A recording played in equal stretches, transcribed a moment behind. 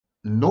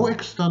No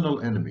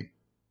external enemy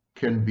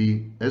can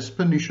be as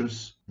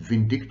pernicious,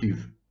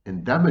 vindictive,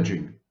 and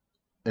damaging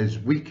as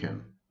we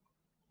can.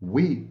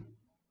 We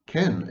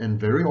can and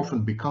very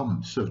often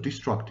become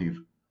self-destructive,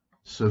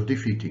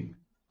 self-defeating,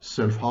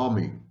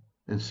 self-harming,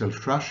 and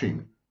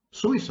self-trashing.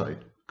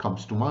 Suicide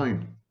comes to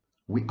mind.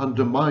 We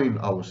undermine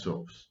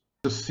ourselves.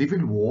 The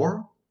civil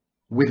war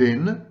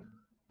within,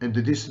 and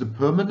it is the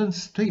permanent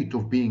state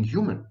of being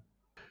human.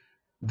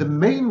 The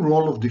main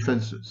role of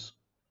defenses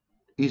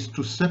is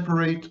to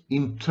separate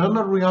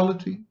internal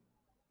reality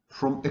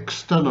from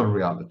external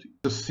reality.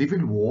 The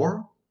civil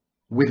war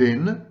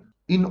within,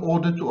 in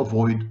order to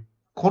avoid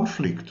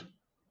conflict,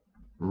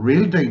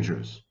 real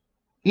dangers,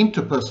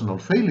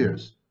 interpersonal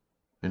failures,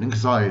 and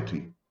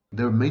anxiety.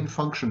 Their main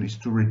function is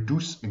to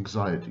reduce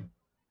anxiety.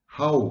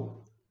 How?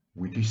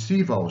 We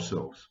deceive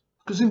ourselves,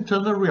 because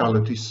internal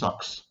reality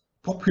sucks,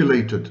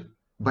 populated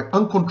by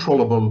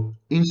uncontrollable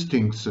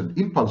instincts and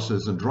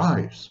impulses and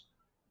drives,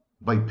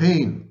 by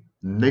pain,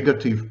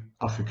 negative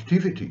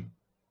effectivity,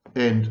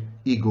 and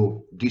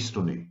ego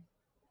dystony.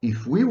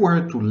 If we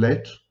were to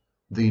let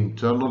the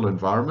internal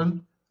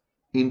environment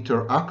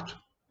interact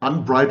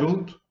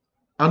unbridled,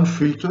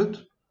 unfiltered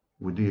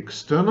with the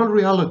external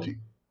reality,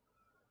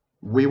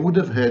 we would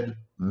have had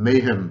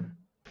mayhem.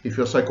 If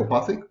you're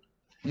psychopathic,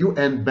 you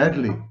end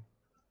badly.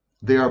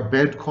 There are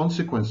bad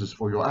consequences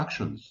for your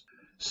actions.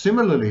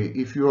 Similarly,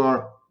 if you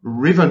are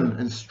riven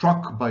and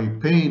struck by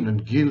pain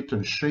and guilt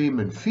and shame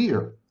and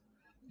fear,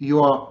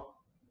 you are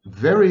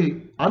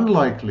very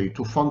unlikely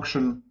to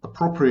function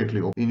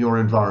appropriately in your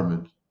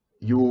environment.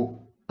 You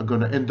are going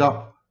to end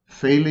up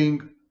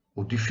failing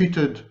or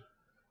defeated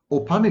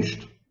or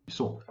punished.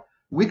 So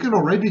we can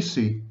already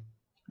see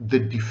the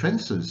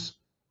defenses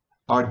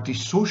are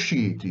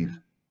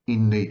dissociative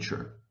in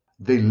nature.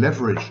 They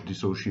leverage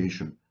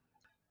dissociation.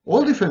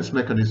 All defense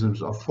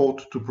mechanisms are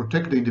thought to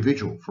protect the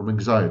individual from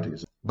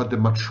anxieties, but the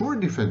mature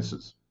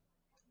defenses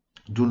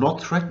do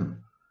not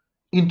threaten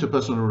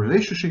interpersonal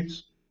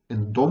relationships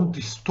and don't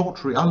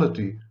distort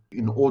reality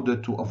in order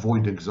to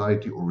avoid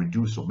anxiety or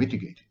reduce or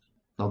mitigate it.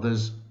 Now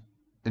there's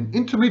an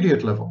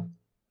intermediate level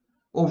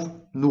of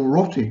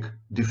neurotic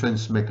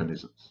defense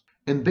mechanisms,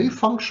 and they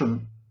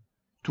function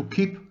to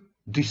keep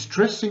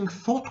distressing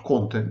thought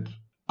content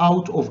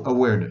out of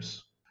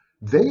awareness.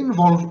 They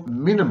involve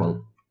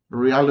minimal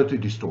reality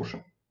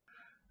distortion.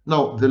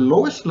 Now, the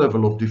lowest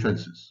level of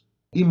defenses,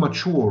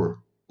 immature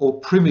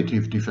or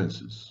primitive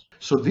defenses.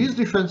 So these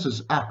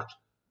defenses act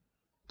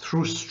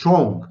through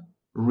strong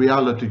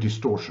reality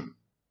distortion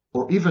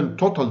or even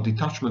total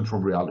detachment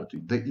from reality.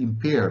 They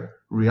impair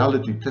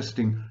reality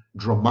testing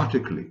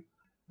dramatically.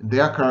 They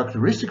are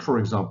characteristic, for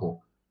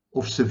example,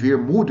 of severe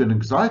mood and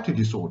anxiety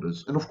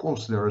disorders, and of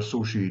course they are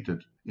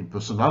associated in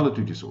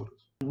personality disorders.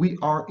 We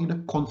are in a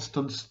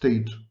constant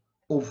state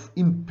of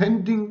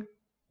impending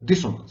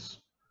dissonance.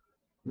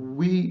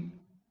 We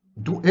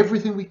do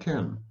everything we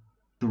can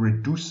to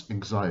reduce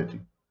anxiety,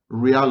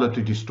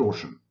 reality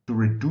distortion, to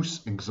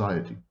reduce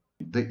anxiety.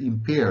 They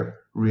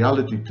impair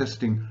reality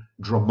testing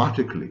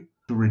dramatically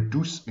to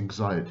reduce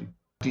anxiety.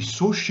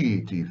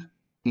 Dissociative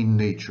in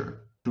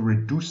nature, to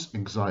reduce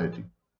anxiety.